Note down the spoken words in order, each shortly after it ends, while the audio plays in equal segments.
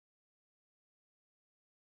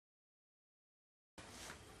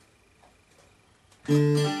Hey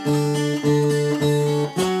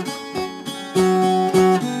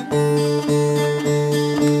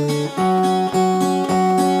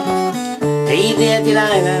there,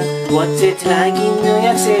 Delilah, what's it like in New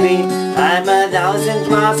York City? I'm 1,000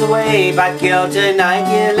 miles away, but girl, tonight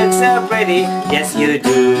you look so pretty. Yes, you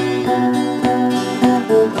do.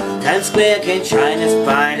 Times Square can shine as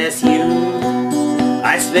bright as you.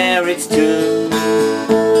 I swear it's true.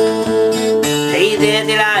 Hey there,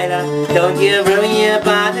 Delilah, don't you worry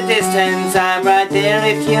about the distance. I'm right there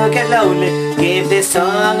if you get lonely. Give this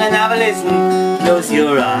song another listen. Close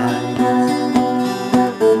your eyes.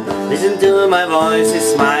 Listen to my voice,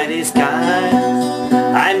 it's my disguise.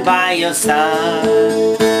 I'm by your side.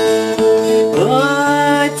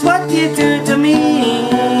 Oh, it's what you do to me.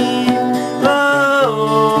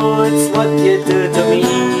 Oh, it's what you do to me.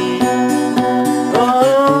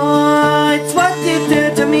 Oh, it's what you do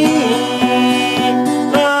to me.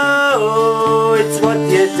 Oh, it's what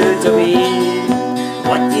you do to me.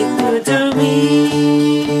 What you do to me.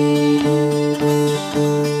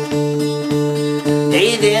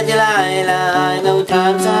 Hey there, Delilah, I know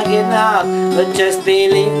times are getting hard, but just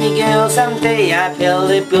believe me, girl, someday I fill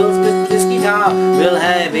the bills with this guitar. We'll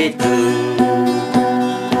have it good.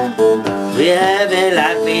 We'll have a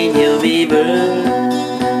life in your bird.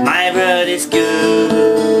 My word is good.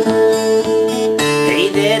 Hey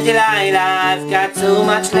there, Delilah, I've got so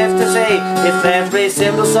much left to say. If every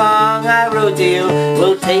simple song I wrote to you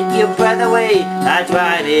will take your breath away, I'd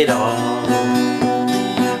write it all.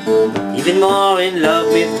 Even more in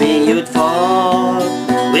love with me you'd fall.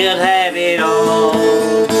 We'll have it all.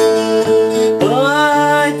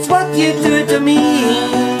 Oh, it's what you do to me.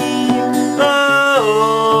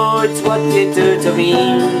 Oh, it's what you do to me.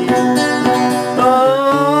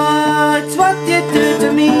 Oh, it's what you do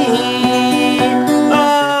to me.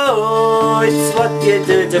 Oh, it's what you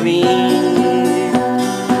do to me.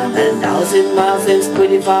 1,000 miles seems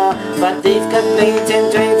pretty far, but they've got planes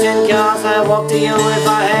and trains and cars. I walk to you if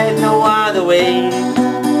I had no other way.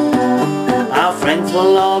 Our friends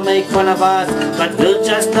will all make fun of us, but we'll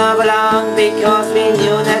just love along, because we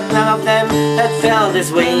knew that none of them had felt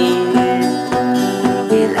this way.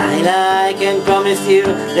 Delilah, I can promise you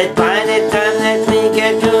that by the time that we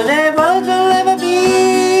get through, the world will never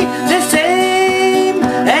be the same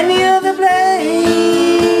any other place.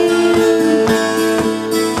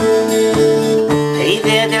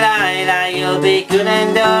 Delilah, you'll be good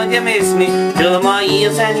and don't you miss me. 2 more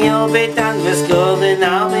years and you'll be done with school, and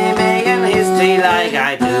I'll be making history like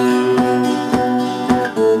I do.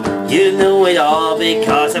 You know it all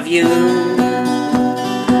because of you.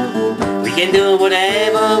 We can do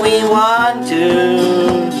whatever we want to.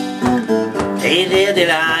 Hey there,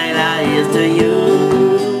 Delilah, here's to you.